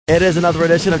It is another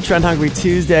edition of Trend Hungry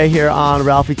Tuesday here on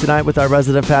Ralphie Tonight with our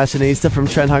resident fashionista from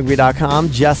TrendHungry.com,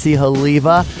 Jessie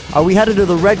Haliva. Are we headed to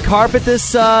the red carpet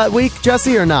this week,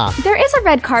 Jessie, or not? There is a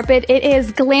red carpet. It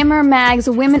is Glamour Mag's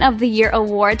Women of the Year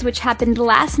Awards, which happened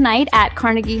last night at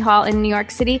Carnegie Hall in New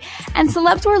York City, and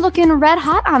celebs were looking red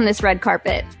hot on this red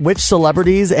carpet. Which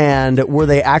celebrities, and were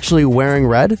they actually wearing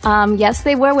red? Yes,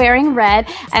 they were wearing red,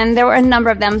 and there were a number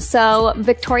of them. So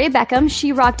Victoria Beckham,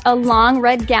 she rocked a long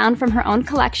red gown from her own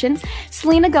collection.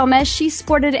 Selena Gomez, she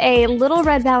sported a little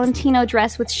red Valentino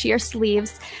dress with sheer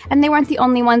sleeves. And they weren't the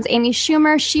only ones. Amy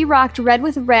Schumer, she rocked red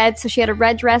with red, so she had a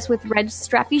red dress with red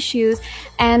strappy shoes.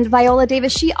 And Viola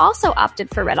Davis, she also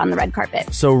opted for red on the red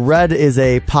carpet. So red is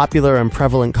a popular and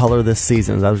prevalent color this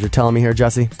season. Is that what you're telling me here,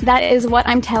 Jessie? That is what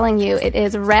I'm telling you. It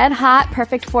is red hot,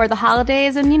 perfect for the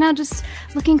holidays, and, just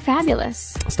looking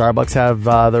fabulous. Starbucks have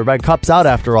their red cups out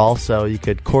after all, so you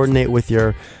could coordinate with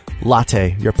your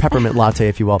latte, your peppermint latte,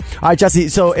 if you will. All right, Jessie,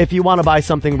 so if you want to buy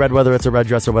something red, whether it's a red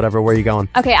dress or whatever, where are you going?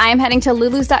 Okay, I am heading to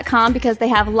Lulus.com because they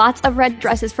have lots of red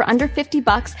dresses for under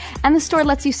 $50, and the store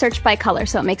lets you search by color,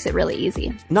 so it makes it really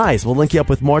easy. Nice. We'll link you up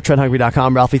with more.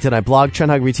 TrendHungry.com, Ralphie Tonight blog,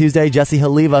 Trend Hungry Tuesday. Jessie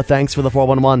Haliva, thanks for the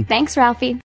 411. Thanks, Ralphie.